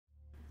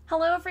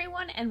Hello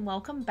everyone and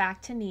welcome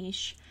back to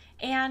Niche.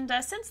 And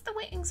since the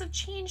Wings of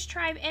Change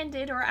tribe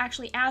ended, or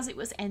actually as it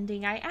was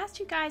ending, I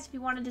asked you guys if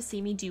you wanted to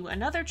see me do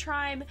another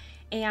tribe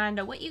and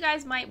what you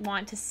guys might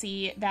want to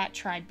see that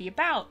tribe be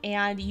about.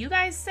 And you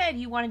guys said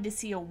you wanted to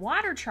see a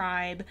water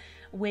tribe,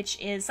 which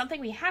is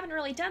something we haven't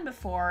really done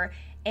before.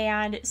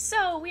 And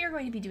so we are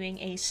going to be doing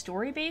a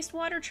story-based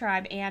water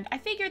tribe, and I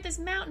figured this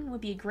mountain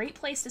would be a great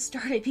place to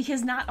start it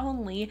because not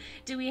only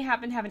do we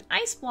happen to have an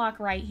ice block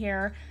right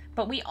here,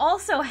 but we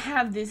also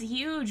have this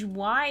huge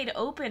wide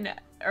open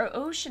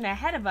ocean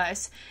ahead of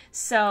us.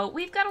 So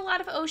we've got a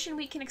lot of ocean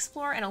we can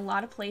explore and a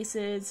lot of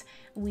places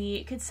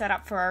we could set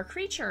up for our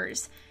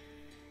creatures.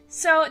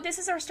 So this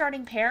is our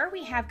starting pair.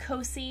 We have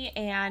Kosi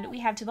and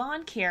we have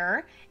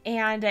Tavankir,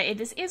 and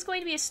this is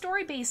going to be a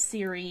story-based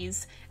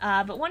series,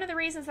 but one of the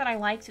reasons that I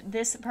liked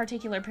this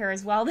particular pair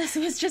as well, this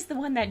was just the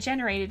one that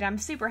generated. I'm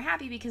super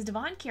happy because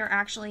Tavankir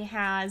actually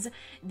has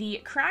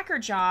the Cracker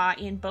Jaw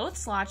in both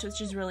slots,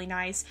 which is really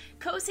nice.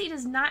 Kosi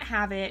does not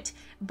have it,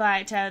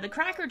 but the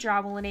Cracker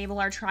Jaw will enable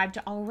our tribe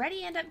to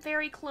already end up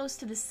very close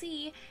to the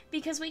sea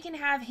because we can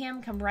have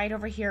him come right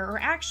over here, or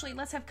actually,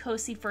 let's have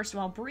Kosi first of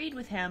all breed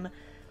with him.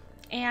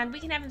 And we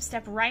can have him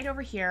step right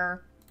over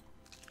here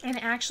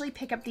and actually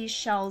pick up these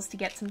shells to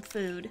get some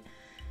food.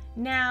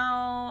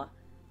 Now,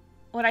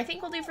 what I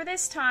think we'll do for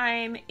this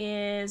time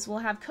is we'll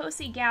have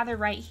Kosi gather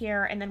right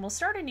here, and then we'll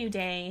start a new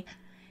day,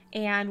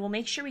 and we'll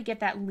make sure we get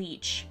that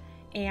leech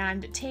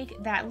and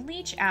take that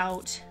leech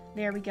out.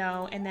 There we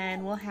go. And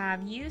then we'll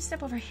have you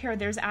step over here.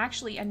 There's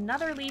actually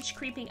another leech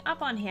creeping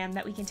up on him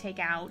that we can take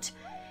out.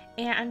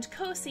 And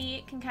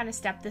Kosi can kind of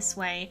step this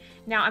way.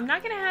 Now, I'm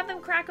not going to have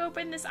them crack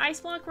open this ice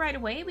block right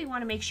away. We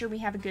want to make sure we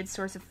have a good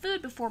source of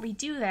food before we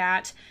do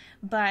that.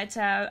 But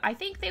I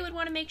think they would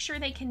want to make sure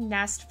they can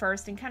nest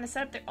first and kind of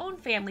set up their own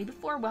family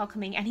before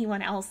welcoming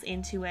anyone else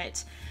into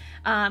it.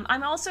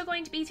 I'm also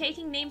going to be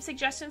taking name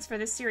suggestions for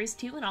this series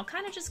too, and I'll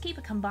kind of just keep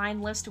a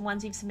combined list of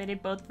ones you've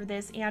submitted both for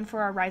this and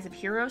for our Rise of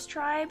Heroes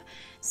tribe.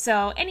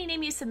 So any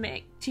name you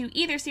submit to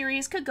either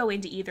series could go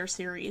into either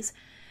series.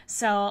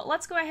 So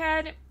let's go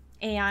ahead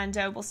and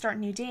we'll start a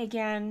new day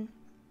again.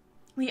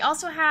 We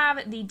also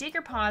have the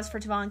Digger Paws for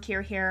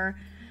Tavankir here,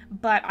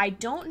 but I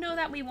don't know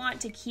that we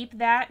want to keep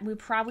that. We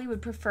probably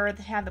would prefer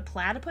to have the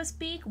Platypus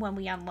Beak when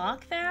we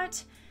unlock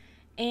that.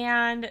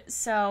 And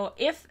so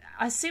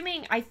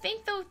assuming, I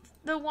think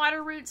the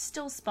water roots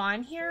still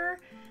spawn here,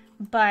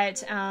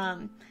 but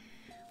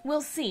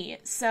we'll see.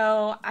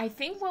 So I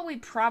think what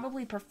we'd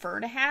probably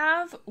prefer to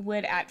have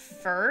would at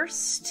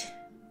first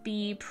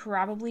be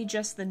probably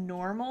just the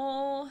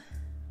normal.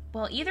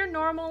 Well, either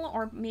normal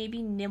or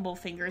maybe nimble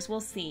fingers. We'll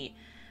see.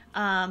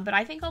 But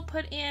I think I'll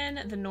put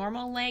in the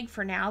normal leg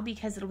for now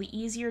because it'll be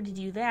easier to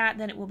do that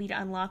than it will be to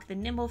unlock the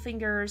nimble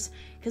fingers,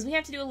 because we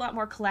have to do a lot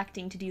more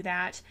collecting to do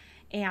that,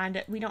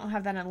 and we don't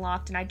have that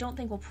unlocked, and I don't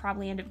think we'll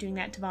probably end up doing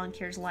that in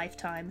Tavankir's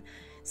lifetime.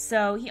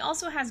 So he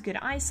also has good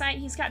eyesight.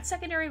 He's got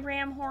secondary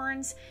ram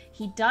horns.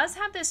 He does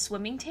have this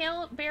swimming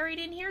tail buried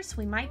in here, so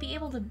we might be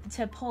able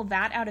to pull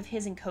that out of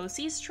his and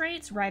Kosi's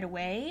traits right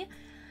away.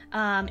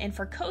 And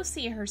for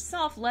Kosi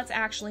herself, let's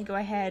actually go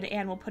ahead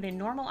and we'll put in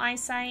normal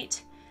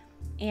eyesight.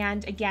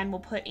 And again, we'll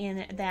put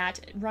in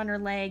that runner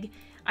leg.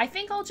 I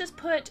think I'll just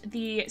put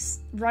the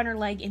runner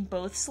leg in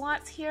both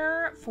slots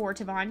here for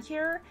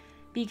Tavankir,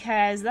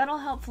 because that'll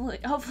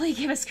hopefully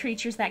give us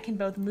creatures that can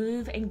both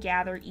move and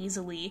gather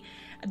easily.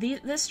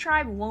 This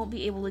tribe won't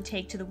be able to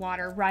take to the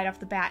water right off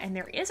the bat, and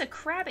there is a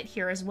crabbit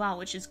here as well,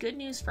 which is good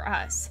news for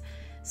us.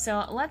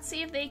 So let's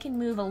see if they can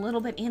move a little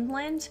bit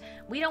inland.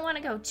 We don't want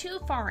to go too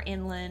far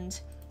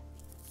inland,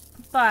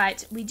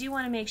 but we do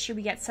want to make sure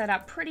we get set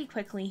up pretty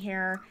quickly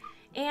here.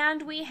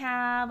 And we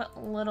have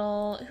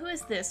who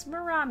is this?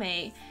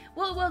 Marame.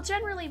 Well,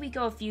 generally we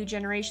go a few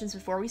generations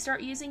before we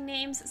start using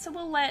names, so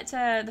we'll let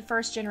the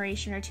first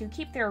generation or two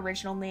keep their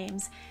original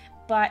names.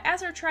 But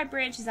as our tribe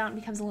branches out and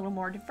becomes a little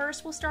more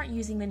diverse, we'll start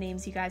using the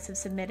names you guys have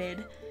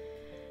submitted.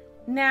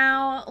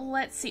 Now,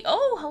 let's see.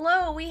 Oh,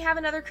 hello, we have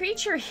another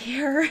creature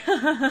here.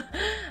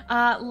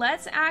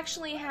 Let's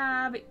actually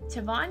have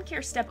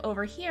Tavankir step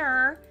over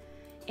here,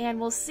 and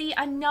we'll see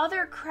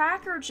another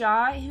Cracker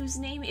Jaw whose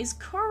name is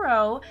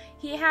Kuro.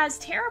 He has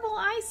terrible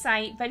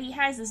eyesight, but he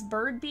has this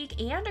bird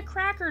beak and a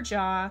Cracker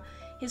Jaw.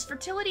 His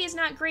fertility is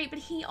not great, but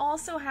he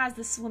also has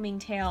the swimming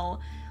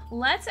tail.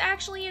 Let's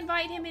actually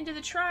invite him into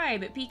the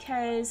tribe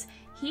because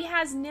he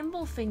has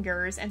nimble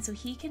fingers, and so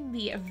he can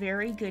be a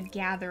very good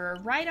gatherer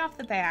right off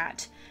the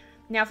bat.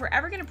 Now, if we're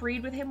ever going to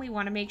breed with him, we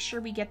want to make sure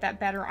we get that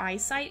better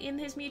eyesight in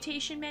his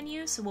mutation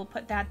menu, so we'll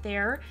put that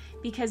there,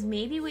 because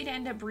maybe we'd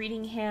end up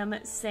breeding him,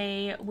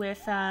 say,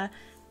 with,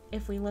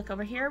 if we look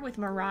over here, with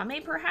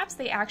Marame, perhaps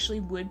they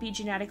actually would be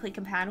genetically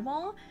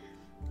compatible.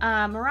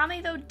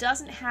 Marame, though,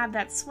 doesn't have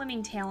that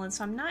swimming tail, and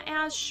so I'm not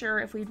as sure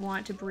if we'd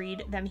want to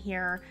breed them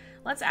here.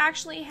 Let's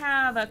actually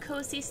have a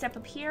Kosi step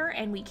up here,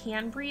 and we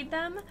can breed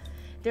them.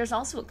 There's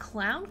also a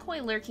clown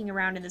koi lurking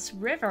around in this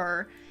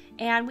river,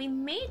 and we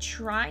may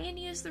try and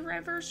use the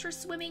rivers for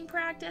swimming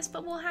practice,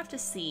 but we'll have to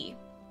see.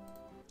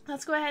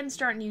 Let's go ahead and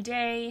start a new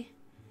day.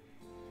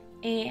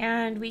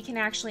 And we can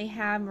actually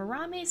have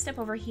Marame step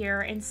over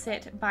here and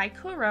sit by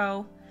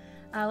Kuro.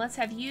 Let's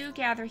have you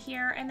gather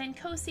here, and then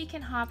Kosi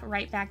can hop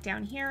right back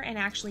down here and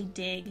actually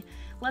dig.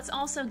 Let's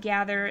also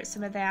gather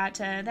some of that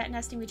that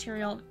nesting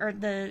material, or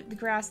the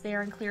grass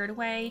there, and clear it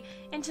away.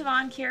 And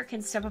Tavankir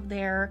can step up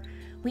there.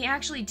 We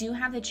actually do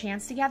have the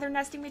chance to gather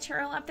nesting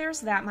material up there,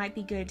 so that might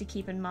be good to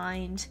keep in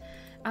mind.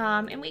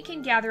 And we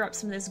can gather up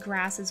some of this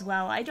grass as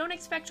well. I don't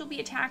expect we'll be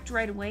attacked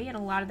right away, and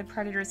a lot of the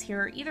predators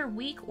here are either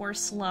weak or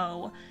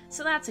slow,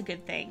 so that's a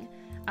good thing.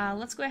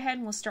 Let's go ahead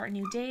and we'll start a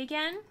new day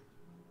again.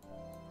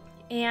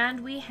 And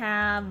we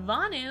have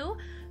Vanu,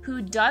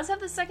 who does have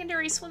the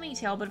secondary swimming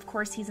tail, but of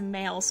course he's a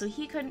male, so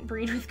he couldn't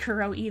breed with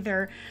Kuro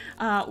either,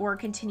 or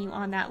continue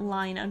on that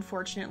line,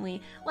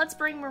 unfortunately. Let's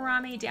bring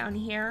Marame down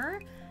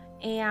here,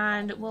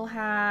 and we'll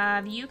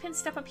have you can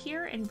step up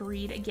here and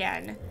breed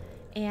again.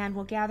 And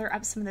we'll gather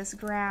up some of this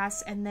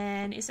grass, and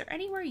then is there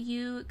anywhere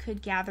you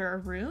could gather a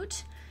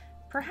root?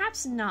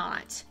 Perhaps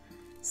not.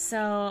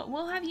 So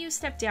we'll have you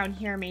step down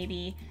here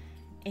maybe,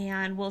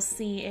 and we'll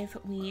see if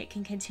we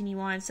can continue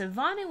on. So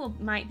Vanu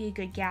might be a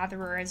good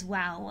gatherer as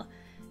well.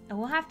 And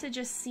we'll have to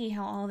just see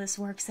how all this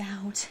works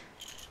out.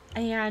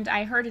 And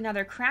I heard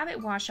another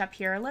crabbit wash up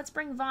here. Let's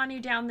bring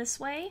Vanu down this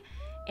way,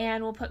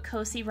 and we'll put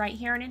Kosi right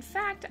here. And in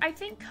fact, I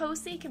think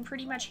Kosi can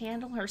pretty much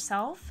handle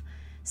herself.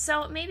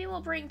 So maybe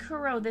we'll bring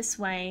Kuro this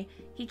way.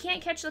 He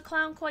can't catch the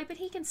clown koi, but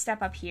he can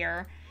step up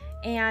here.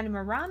 And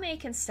Marame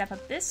can step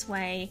up this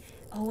way.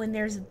 Oh, and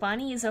there's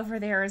bunnies over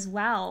there as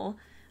well.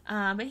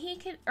 But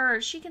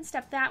she can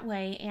step that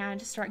way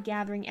and start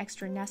gathering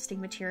extra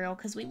nesting material,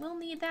 because we will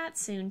need that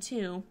soon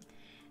too.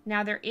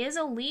 Now there is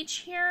a leech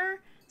here,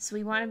 so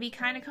we want to be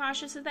kind of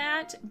cautious of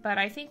that, but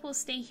I think we'll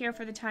stay here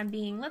for the time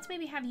being. Let's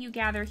maybe have you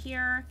gather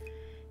here.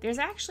 There's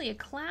actually a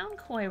clown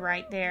koi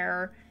right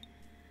there.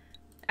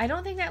 I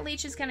don't think that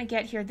leech is going to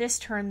get here this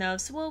turn though,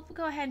 so we'll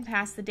go ahead and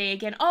pass the day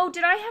again. Oh,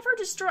 did I have her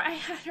destroy? I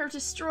had her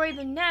destroy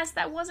the nest.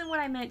 That wasn't what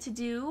I meant to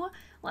do.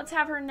 Let's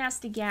have her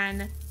nest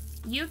again.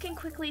 You can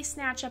quickly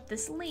snatch up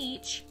this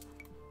leech,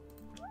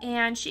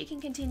 and she can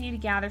continue to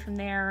gather from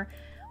there,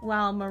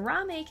 while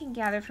Marame can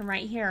gather from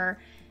right here.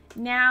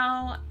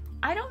 Now,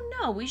 I don't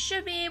know. We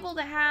should be able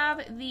to have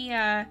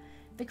the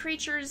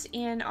creatures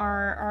in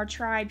our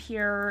tribe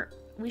here.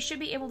 We should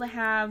be able to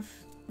have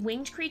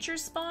winged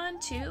creatures spawn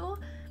too,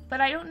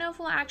 but I don't know if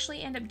we'll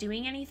actually end up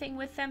doing anything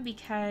with them,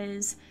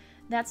 because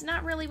that's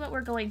not really what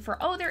we're going for.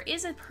 Oh, there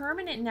is a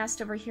permanent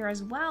nest over here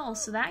as well,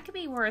 so that could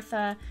be worth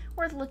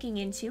looking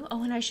into.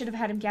 Oh, and I should have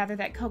had him gather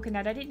that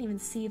coconut. I didn't even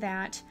see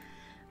that.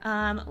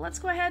 Let's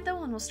go ahead,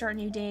 though, and we'll start a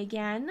new day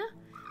again.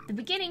 The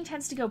beginning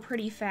tends to go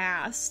pretty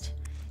fast.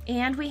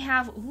 And we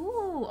have,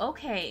 ooh,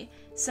 okay.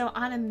 So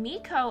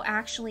Anamiko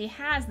actually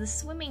has the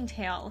swimming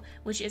tail,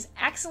 which is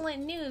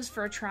excellent news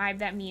for a tribe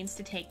that means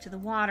to take to the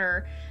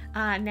water.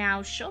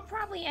 Now, she'll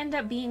probably end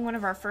up being one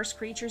of our first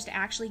creatures to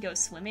actually go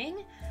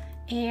swimming.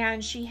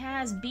 And she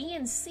has B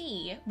and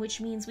C,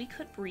 which means we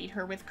could breed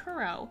her with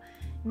Kuro.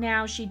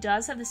 Now, she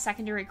does have the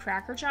secondary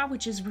cracker jaw,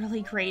 which is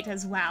really great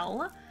as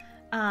well.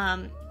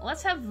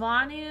 Let's have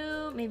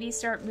Vanu maybe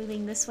start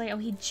moving this way. Oh,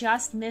 he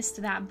just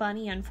missed that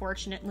bunny,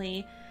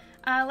 unfortunately.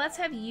 Let's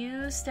have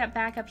you step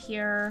back up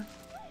here.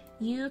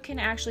 You can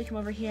actually come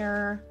over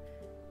here,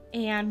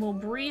 and we'll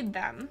breed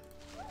them.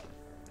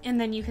 And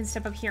then you can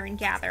step up here and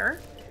gather.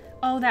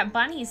 Oh, that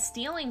bunny's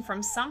stealing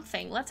from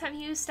something. Let's have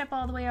you step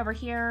all the way over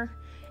here.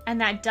 And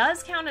that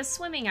does count as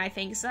swimming, I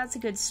think, so that's a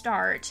good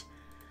start.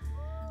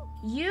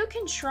 You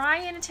can try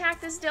and attack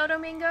this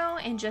Dodomingo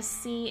and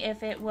just see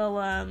if it will,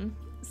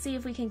 see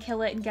if we can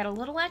kill it and get a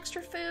little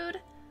extra food.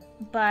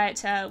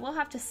 But we'll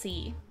have to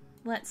see.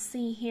 Let's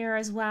see here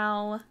as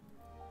well.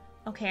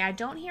 Okay, I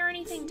don't hear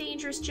anything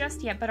dangerous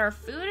just yet, but our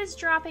food is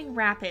dropping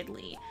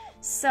rapidly.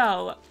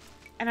 So,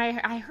 and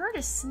I heard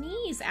a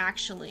sneeze,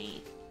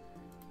 actually.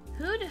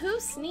 Who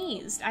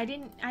sneezed? I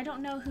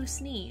don't know who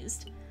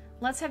sneezed.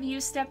 Let's have you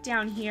step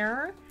down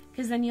here,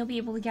 because then you'll be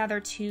able to gather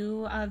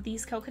 2 of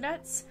these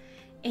coconuts.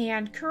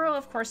 And Kuro,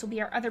 of course, will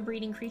be our other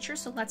breeding creature,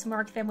 so let's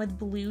mark them with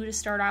blue to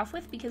start off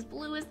with, because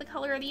blue is the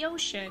color of the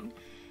ocean.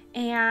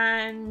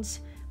 And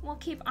we'll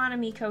keep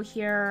Anamiko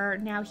here.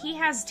 Now, he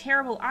has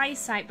terrible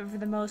eyesight, but for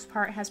the most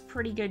part has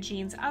pretty good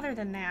genes other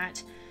than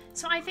that.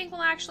 So I think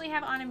we'll actually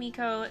have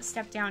Anamiko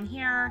step down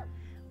here.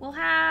 We'll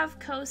have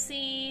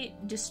Kosi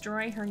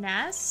destroy her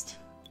nest,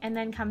 and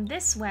then come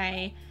this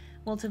way.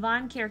 Well,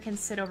 Tavankir can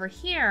sit over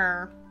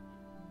here,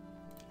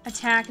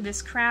 attack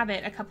this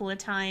crabbit a couple of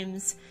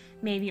times,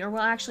 maybe, or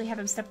we'll actually have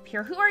him step up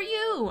here. Who are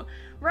you?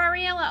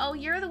 Rariella, oh,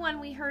 you're the one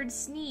we heard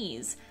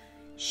sneeze.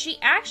 She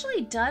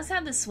actually does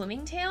have the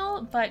swimming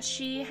tail, but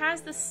she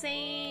has the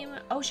same...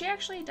 Oh, she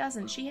actually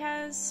doesn't. She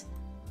has...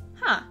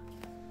 Huh.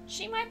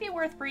 She might be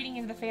worth breeding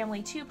into the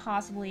family too,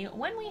 possibly,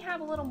 when we have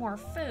a little more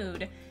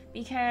food,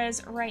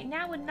 because right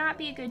now would not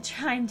be a good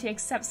time to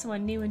accept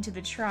someone new into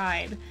the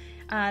tribe.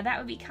 That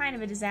would be kind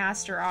of a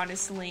disaster,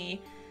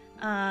 honestly.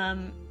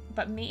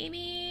 But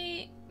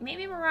maybe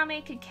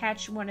Marame could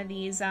catch one of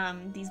these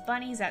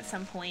bunnies at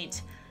some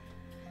point.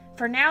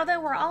 For now,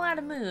 though, we're all out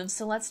of moves,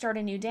 so let's start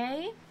a new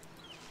day.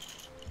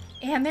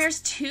 And there's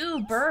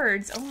 2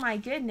 birds. Oh my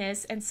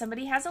goodness. And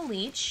somebody has a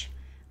leech.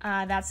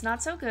 That's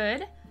not so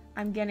good.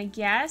 I'm gonna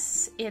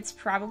guess it's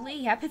probably,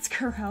 yep, it's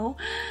Kuro.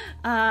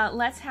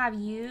 Let's have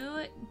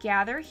you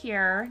gather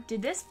here.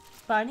 Did this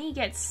bunny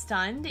get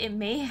stunned? It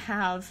may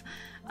have.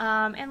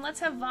 And let's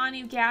have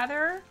Vanu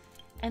gather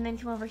and then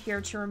come over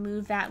here to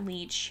remove that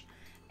leech.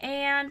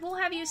 And we'll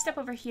have you step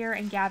over here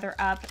and gather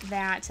up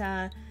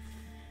that,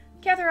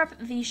 gather up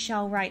the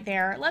shell right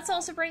there. Let's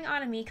also bring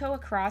Anamiko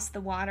across the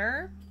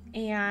water,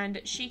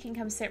 and she can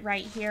come sit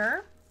right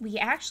here. We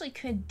actually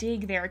could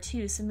dig there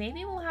too, so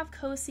maybe we'll have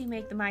Kosi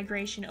make the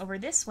migration over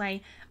this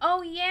way.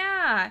 Oh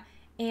yeah!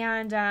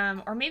 And,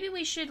 or maybe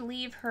we should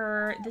leave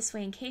her this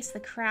way in case the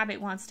Crabbit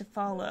wants to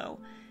follow.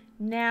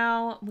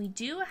 Now, we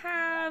do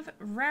have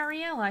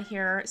Rariella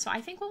here, so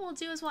I think what we'll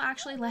do is we'll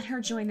actually let her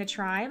join the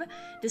tribe.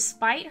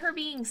 Despite her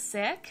being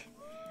sick,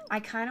 I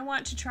kind of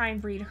want to try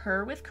and breed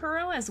her with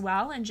Kuro as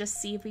well and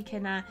just see if we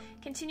can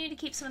continue to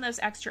keep some of those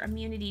extra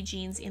immunity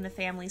genes in the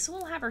family. So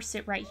we'll have her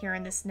sit right here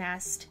in this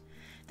nest.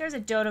 There's a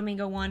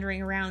Dodomingo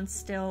wandering around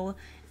still,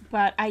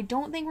 but I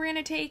don't think we're going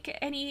to take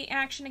any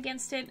action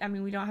against it. I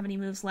mean, we don't have any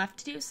moves left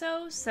to do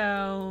so,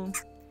 so...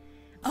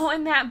 Oh,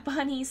 and that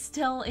bunny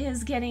still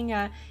is getting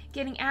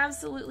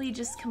absolutely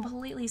just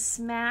completely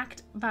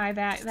smacked by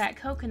that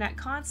coconut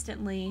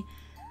constantly.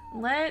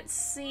 Let's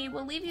see.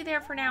 We'll leave you there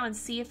for now and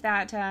see if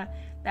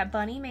that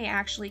bunny may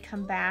actually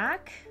come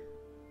back.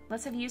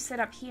 Let's have you sit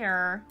up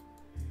here.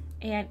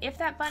 And if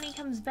that bunny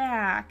comes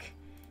back,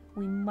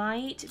 we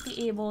might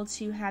be able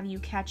to have you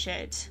catch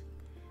it.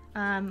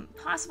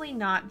 Possibly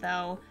not,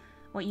 though.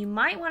 What you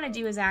might want to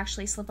do is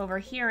actually slip over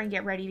here and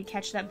get ready to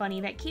catch that bunny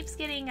that keeps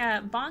getting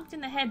bonked in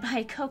the head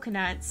by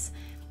coconuts.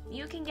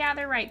 You can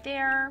gather right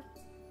there.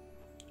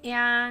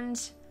 And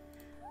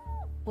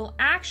we'll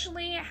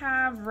actually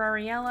have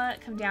Rariella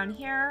come down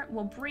here.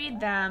 We'll breed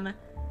them.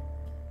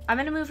 I'm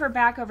going to move her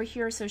back over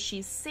here so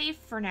she's safe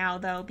for now,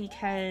 though,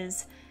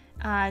 because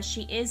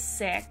she is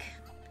sick.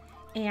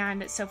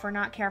 And so if we're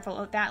not careful,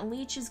 oh, that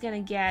leech is going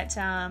to get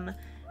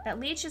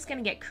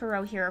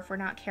Kuro here if we're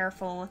not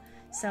careful.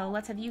 So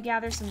let's have you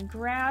gather some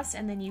grass,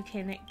 and then you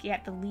can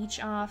get the leech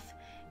off.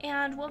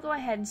 And we'll go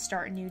ahead and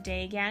start a new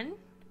day again.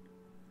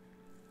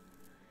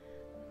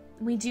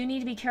 We do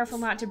need to be careful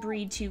not to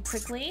breed too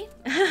quickly.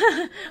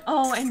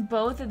 Oh, and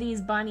both of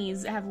these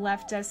bunnies have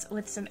left us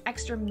with some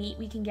extra meat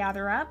we can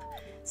gather up.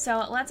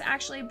 So let's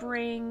actually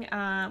bring,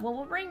 well,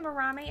 we'll bring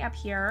Marame up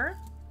here.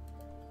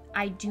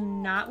 I do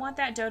not want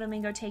that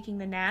Dodomingo taking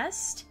the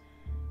nest.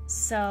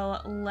 So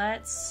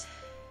let's,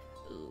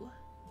 ooh.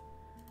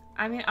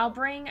 I mean, I'll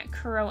bring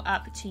Kuro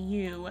up to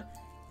you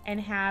and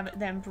have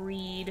them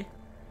breed.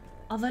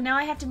 Although now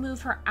I have to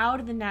move her out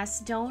of the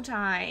nest, don't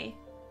I?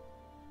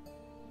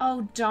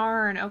 Oh,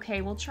 darn.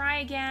 Okay, we'll try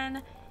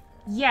again.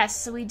 Yes,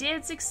 so we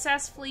did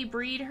successfully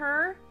breed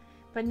her.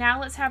 But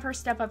now let's have her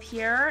step up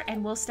here,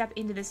 and we'll step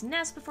into this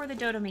nest before the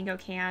Dodomingo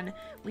can.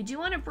 We do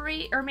want to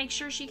breed, or make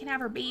sure she can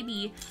have her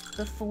baby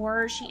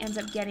before she ends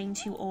up getting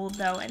too old,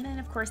 though. And then,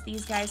 of course,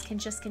 these guys can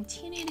just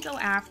continue to go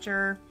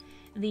after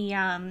the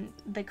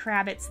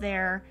Crabbits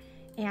there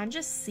and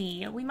just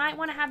see. We might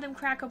want to have them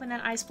crack open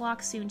that ice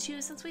block soon,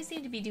 too, since we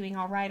seem to be doing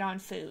all right on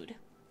food.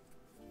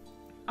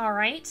 All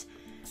right.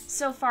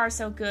 So far,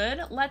 so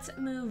good. Let's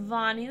move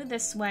Vanu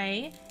this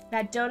way.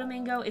 That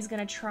Dodomingo is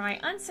going to try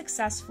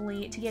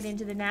unsuccessfully to get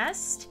into the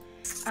nest.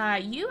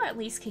 You at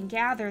least can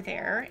gather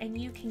there, and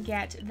you can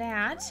get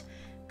that.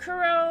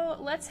 Kuro,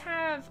 let's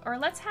have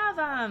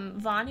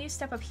Vanu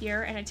step up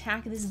here and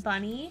attack this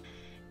bunny.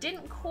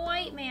 Didn't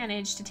quite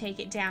manage to take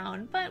it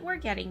down, but we're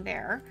getting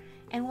there.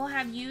 And we'll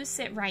have you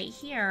sit right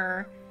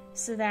here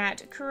so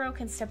that Kuro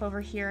can step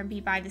over here and be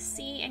by the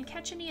sea and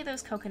catch any of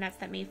those coconuts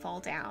that may fall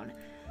down.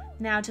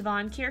 Now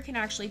Tavankir can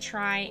actually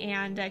try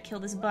and kill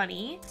this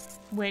bunny,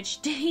 which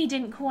he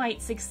didn't quite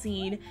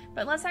succeed.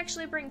 But let's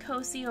actually bring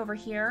Kosi over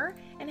here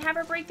and have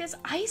her break this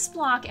ice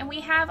block. And we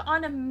have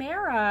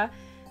Anamera,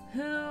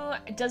 who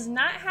does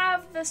not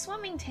have the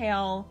swimming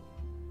tail,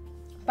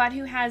 but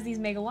who has these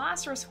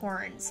megaloceros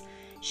horns.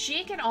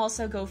 She can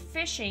also go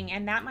fishing,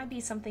 and that might be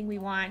something we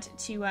want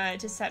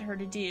to set her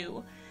to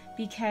do.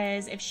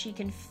 Because if she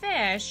can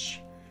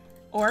fish,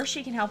 or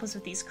she can help us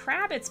with these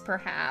Crabbits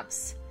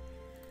perhaps,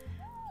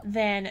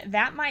 then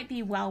that might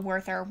be well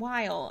worth our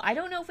while. I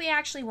don't know if we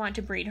actually want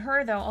to breed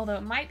her, though, although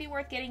it might be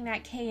worth getting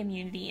that K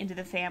immunity into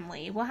the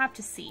family. We'll have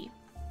to see.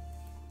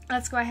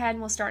 Let's go ahead and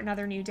we'll start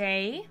another new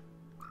day.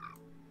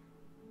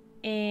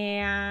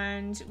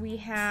 And we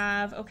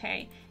have,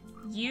 okay,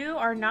 you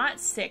are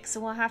not sick, so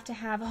we'll have to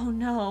have, oh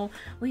no,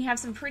 we have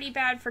some pretty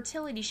bad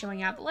fertility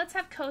showing up. Let's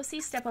have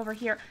Kosi step over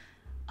here.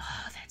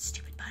 Oh, that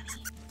stupid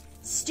bunny.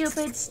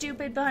 Stupid,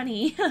 stupid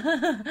bunny.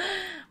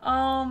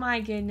 Oh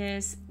my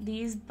goodness.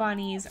 These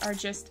bunnies are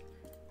just...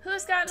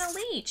 Who's gotten a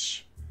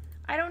leech?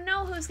 I don't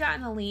know who's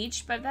gotten a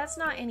leech, but that's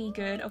not any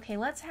good. Okay,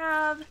 let's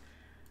have...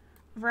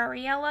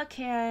 Rariella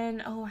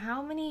can... Oh,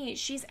 how many?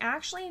 She's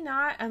actually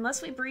not...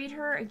 Unless we breed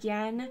her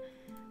again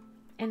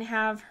and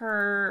have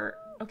her...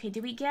 Okay,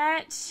 do we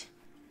get...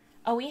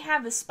 Oh, we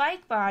have the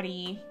spike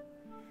body.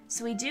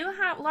 So we do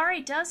have,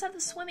 Laurie does have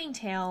the swimming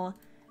tail,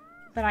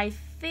 but I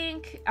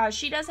think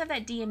she does have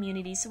that D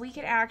immunity, so we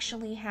could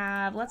actually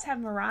have, let's have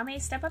Marame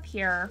step up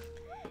here,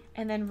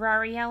 and then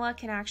Rariella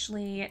can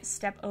actually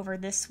step over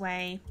this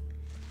way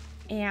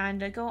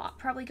and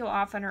probably go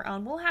off on her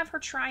own. We'll have her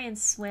try and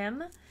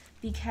swim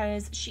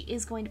because she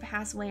is going to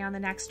pass away on the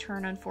next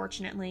turn,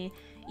 unfortunately.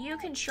 You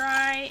can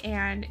try,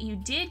 and you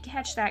did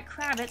catch that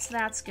Krabbit, so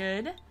that's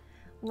good.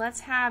 Let's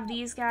have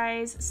these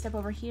guys step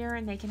over here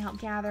and they can help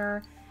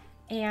gather.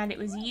 And it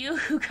was you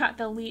who got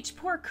the leech.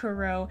 Poor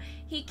Kuro.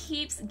 He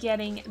keeps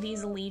getting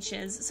these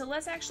leeches. So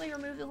let's actually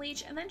remove the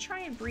leech and then try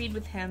and breed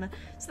with him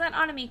so that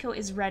Anamiko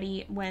is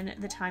ready when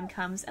the time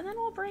comes. And then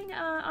we'll bring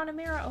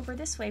Anamira over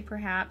this way,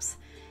 perhaps,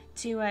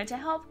 to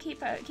help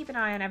keep an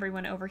eye on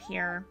everyone over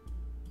here.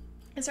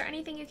 Is there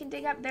anything you can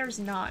dig up? There's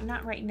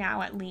not right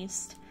now, at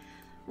least.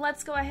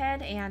 Let's go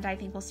ahead, and I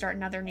think we'll start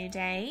another new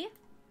day.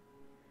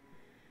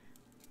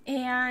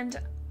 And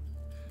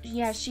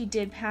yeah, she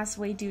did pass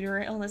away due to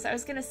her illness. I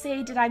was gonna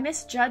say, did I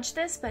misjudge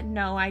this? But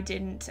no, I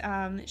didn't.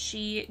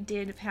 She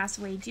did pass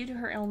away due to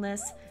her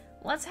illness.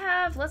 Let's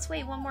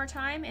wait one more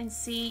time and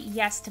see.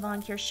 Yes,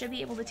 Tavankir should be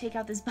able to take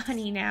out this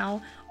bunny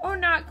now. Or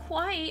not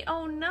quite.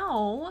 Oh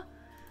no.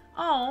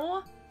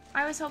 Oh,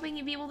 I was hoping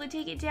you'd be able to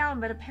take it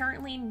down, but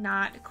apparently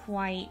not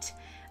quite.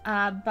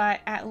 But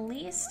at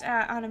least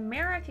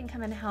Anamera can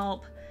come and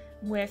help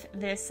with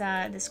this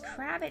this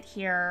Krabbit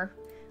here.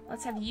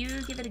 Let's have you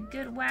give it a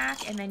good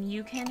whack, and then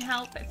you can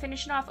help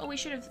finish it off. Oh, we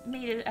should have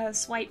made a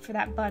swipe for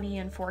that bunny,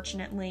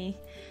 unfortunately.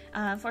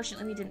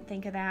 Unfortunately, we didn't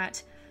think of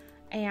that.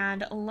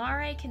 And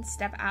Lare can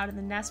step out of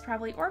the nest,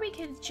 probably, or we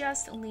could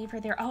just leave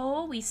her there.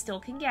 Oh, we still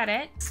can get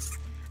it.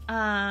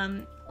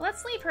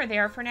 Let's leave her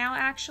there for now,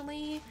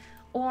 actually.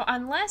 Or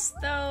unless,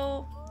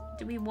 though,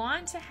 do we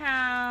want to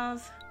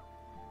have...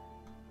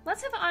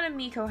 Let's have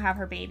Anamiko have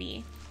her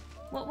baby.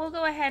 We'll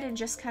go ahead and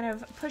just kind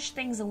of push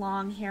things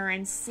along here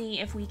and see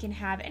if we can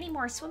have any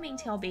more swimming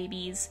tail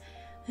babies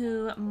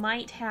who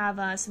might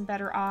have some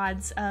better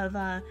odds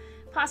of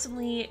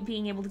possibly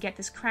being able to get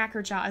this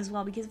Crackerjaw as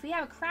well. Because if we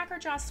have a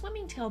Crackerjaw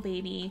swimming tail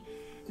baby,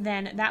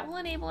 then that will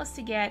enable us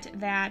to get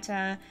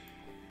that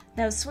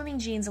those swimming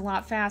genes a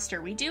lot faster.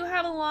 We do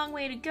have a long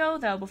way to go,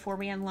 though, before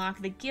we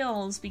unlock the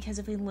gills, because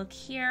if we look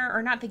here,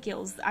 or not the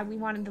gills, we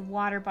wanted the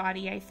water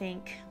body, I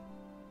think.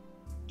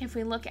 If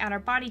we look at our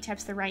body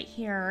types, they're right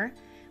here.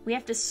 We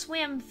have to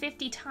swim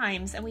 50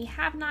 times, and we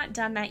have not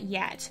done that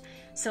yet.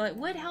 So it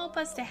would help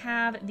us to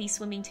have the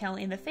swimming tail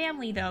in the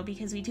family, though,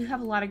 because we do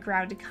have a lot of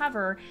ground to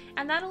cover,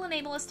 and that'll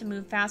enable us to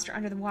move faster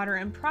under the water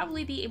and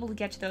probably be able to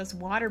get to those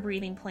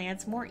water-breathing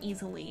plants more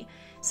easily.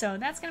 So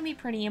that's going to be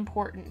pretty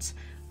important.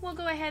 We'll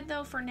go ahead,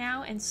 though, for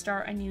now and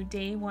start a new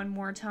day one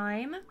more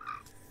time.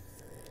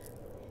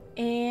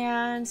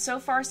 And so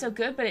far so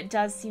good, but it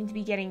does seem to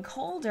be getting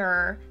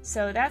colder,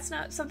 so that's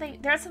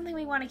something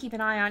we want to keep an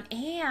eye on.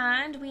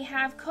 And we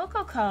have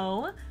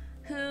Kokoko,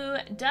 who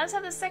does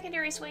have the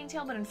secondary swing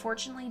tail, but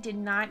unfortunately did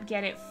not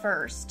get it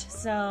first.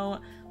 So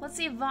let's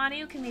see if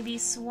Vanu can maybe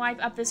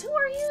swipe up this. Who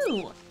are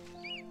you?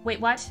 Wait,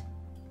 what?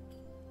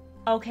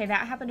 Okay,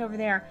 that happened over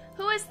there.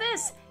 Who is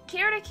this?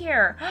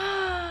 Kirdakir.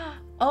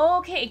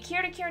 Okay,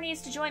 Kirdakir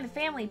needs to join the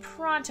family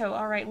pronto.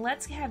 All right,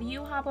 let's have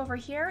you hop over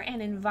here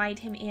and invite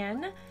him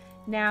in.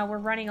 Now we're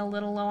running a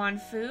little low on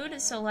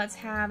food, so let's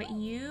have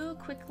you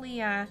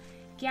quickly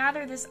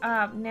gather this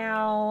up.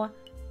 Now,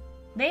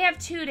 they have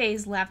 2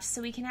 days left,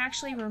 so we can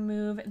actually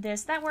remove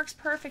this. That works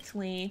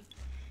perfectly,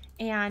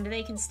 and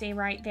they can stay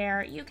right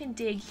there. You can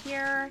dig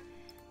here,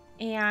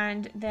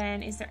 and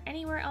then is there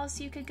anywhere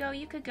else you could go?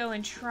 You could go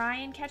and try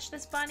and catch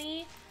this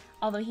bunny,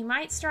 although he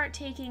might start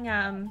taking...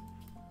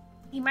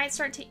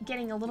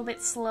 getting a little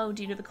bit slow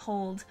due to the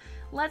cold.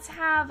 Let's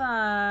have,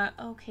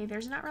 okay,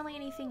 there's not really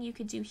anything you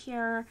could do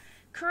here.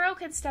 Kuro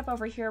could step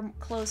over here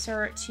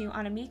closer to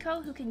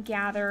Anamiko, who can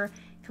gather,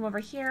 come over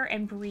here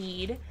and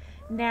breed.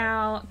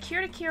 Now,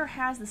 Kirdakir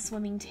has the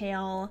swimming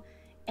tail,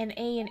 and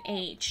A and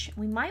H.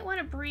 We might want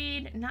to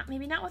breed,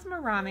 maybe not with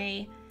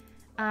Marame,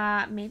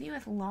 maybe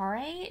with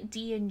Lare,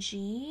 D and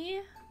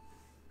G,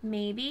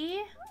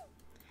 maybe.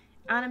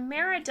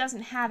 Anamera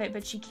doesn't have it,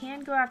 but she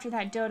can go after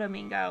that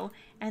Dodomingo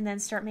and then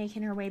start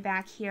making her way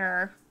back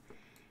here.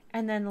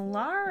 And then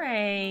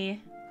Lare,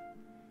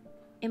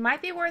 it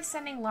might be worth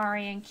sending Lare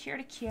and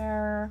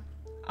Kirdakir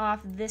off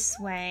this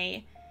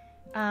way.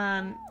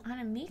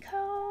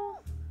 Anamiko,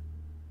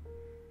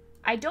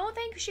 I don't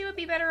think she would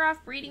be better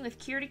off breeding with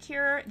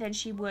Kirdakir than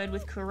she would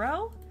with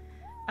Kuro.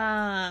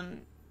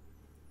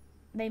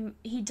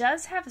 He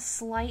does have a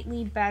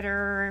slightly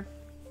better...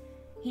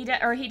 He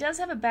does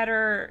have the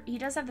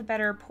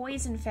better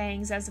poison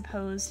fangs as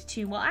opposed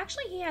to, well,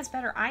 actually he has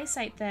better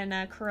eyesight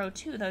than Kuro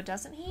too, though,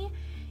 doesn't he?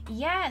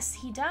 Yes,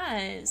 he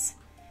does.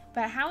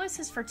 But how is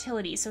his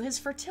fertility? So his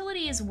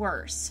fertility is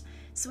worse.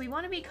 So we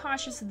want to be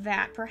cautious of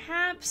that.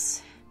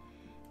 Perhaps,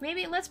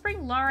 maybe let's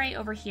bring Lare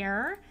over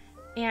here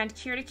and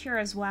Kirdakir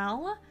as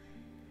well.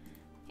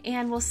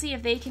 And we'll see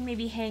if they can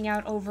maybe hang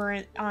out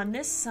over on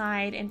this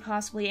side and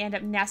possibly end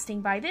up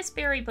nesting by this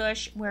berry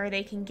bush where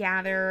they can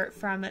gather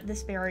from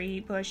this berry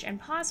bush, and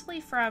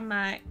possibly from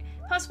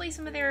possibly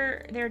some of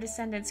their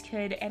descendants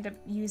could end up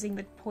using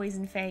the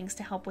poison fangs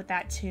to help with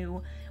that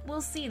too.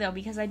 We'll see though,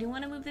 because I do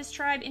want to move this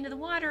tribe into the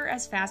water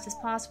as fast as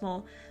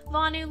possible.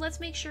 Vanu, let's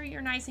make sure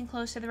you're nice and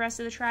close to the rest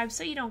of the tribe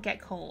so you don't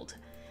get cold.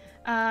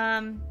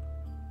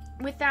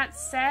 With that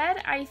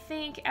said, I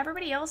think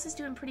everybody else is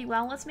doing pretty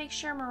well. Let's make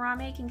sure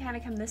Marame can kind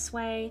of come this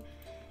way.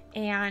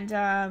 And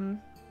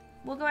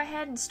we'll go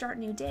ahead and start a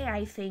new day,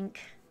 I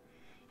think.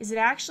 Is it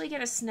actually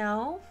going to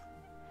snow?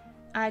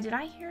 Did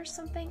I hear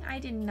something? I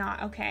did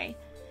not. Okay.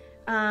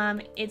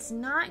 It's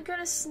not going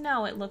to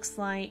snow, it looks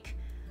like.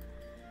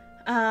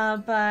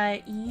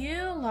 But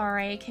you,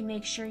 Laure, can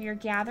make sure you're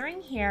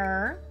gathering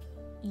here.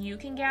 You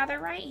can gather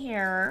right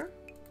here.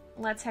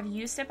 Let's have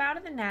you step out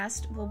of the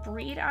nest. We'll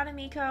breed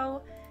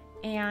Anamiko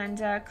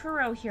and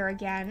Kuro here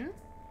again.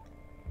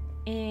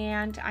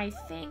 And I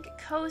think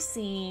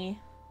Kosi,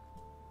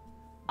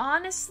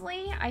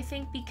 honestly, I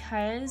think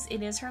because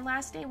it is her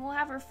last day, we'll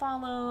have her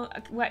follow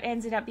what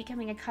ended up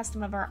becoming a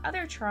custom of our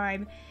other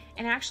tribe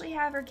and actually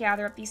have her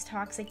gather up these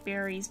toxic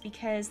berries,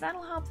 because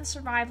that'll help the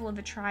survival of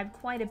the tribe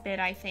quite a bit,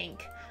 I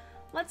think.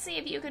 Let's see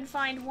if you can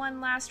find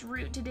one last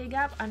root to dig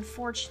up.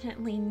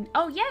 Unfortunately,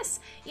 oh yes!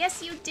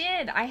 Yes, you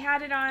did! I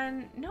had it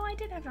on, no, I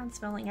did have it on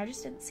spelling. I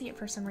just didn't see it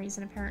for some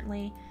reason,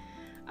 apparently.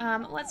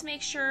 Let's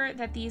make sure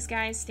that these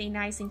guys stay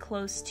nice and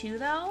close too,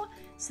 though,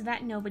 so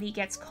that nobody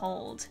gets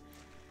cold.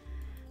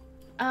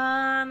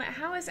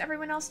 How is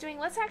everyone else doing?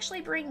 Let's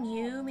actually bring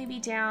you maybe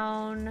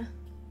down.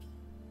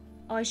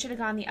 Oh, I should have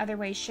gone the other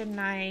way, shouldn't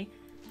I?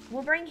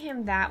 We'll bring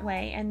him that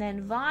way, and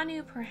then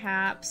Vanu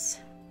perhaps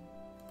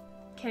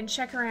can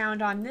check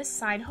around on this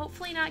side,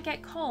 hopefully not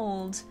get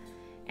cold,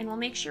 and we'll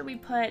make sure we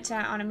put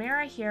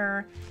Anamera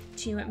here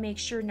to make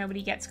sure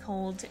nobody gets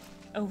cold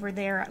over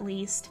there at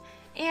least.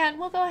 And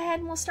we'll go ahead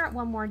and we'll start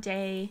one more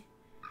day.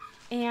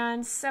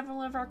 And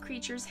several of our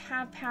creatures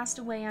have passed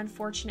away,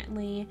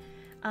 unfortunately,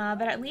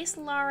 but at least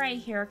Laure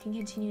here can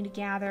continue to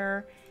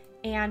gather.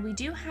 And we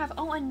do have,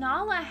 oh,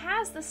 Anala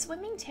has the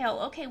swimming tail.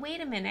 Okay,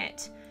 wait a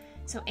minute.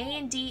 So A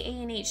and D,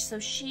 A and H, so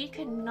she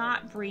could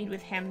not breed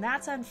with him.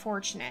 That's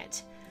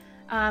unfortunate.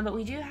 But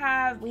we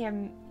have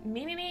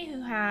Mimimi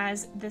who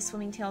has the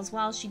swimming tail as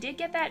well. She did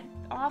get that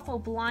awful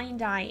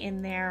blind eye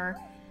in there.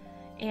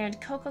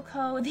 And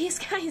Kokoko, these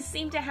guys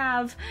seem to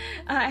have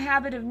a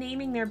habit of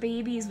naming their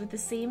babies with the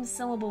same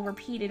syllable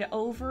repeated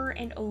over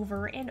and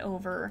over and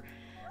over.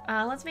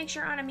 Let's make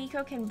sure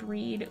Anamiko can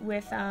breed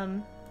with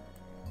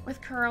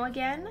Kuro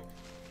again.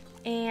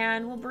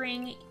 And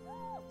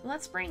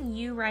let's bring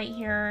you right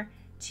here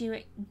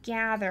to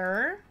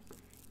gather.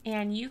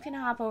 And you can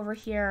hop over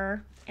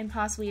here and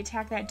possibly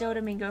attack that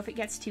Dodomingo if it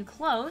gets too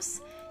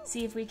close.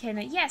 See if we can,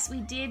 yes, we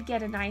did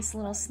get a nice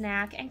little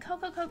snack. And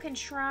Kokoko can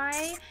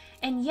try,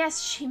 and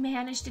yes, she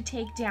managed to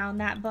take down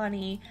that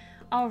bunny.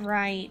 All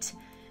right,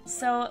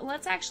 so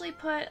let's actually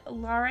put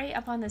Laure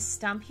up on the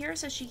stump here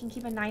so she can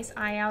keep a nice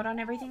eye out on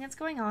everything that's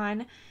going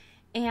on.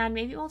 And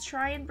maybe we'll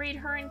try and breed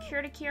her in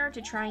Kirtakir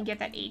to try and get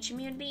that H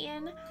immunity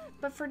in.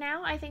 But for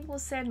now, I think we'll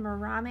send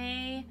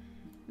Marame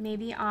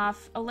maybe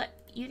off.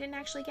 You didn't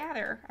actually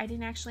gather. I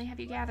didn't actually have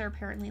you gather,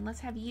 apparently. Let's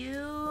have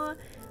you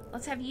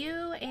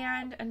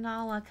and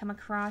Anala come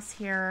across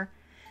here.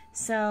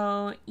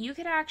 So you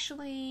could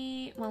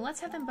actually, well, let's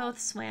have them both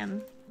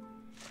swim.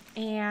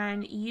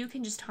 And you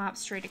can just hop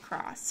straight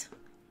across.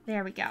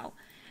 There we go.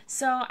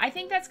 So I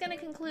think that's going to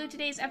conclude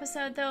today's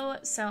episode, though.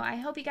 So I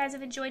hope you guys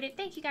have enjoyed it.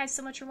 Thank you guys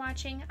so much for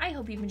watching. I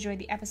hope you've enjoyed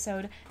the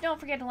episode. Don't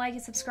forget to like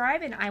and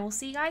subscribe, and I will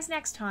see you guys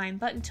next time.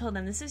 But until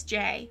then, this is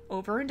Jay,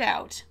 over and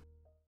out.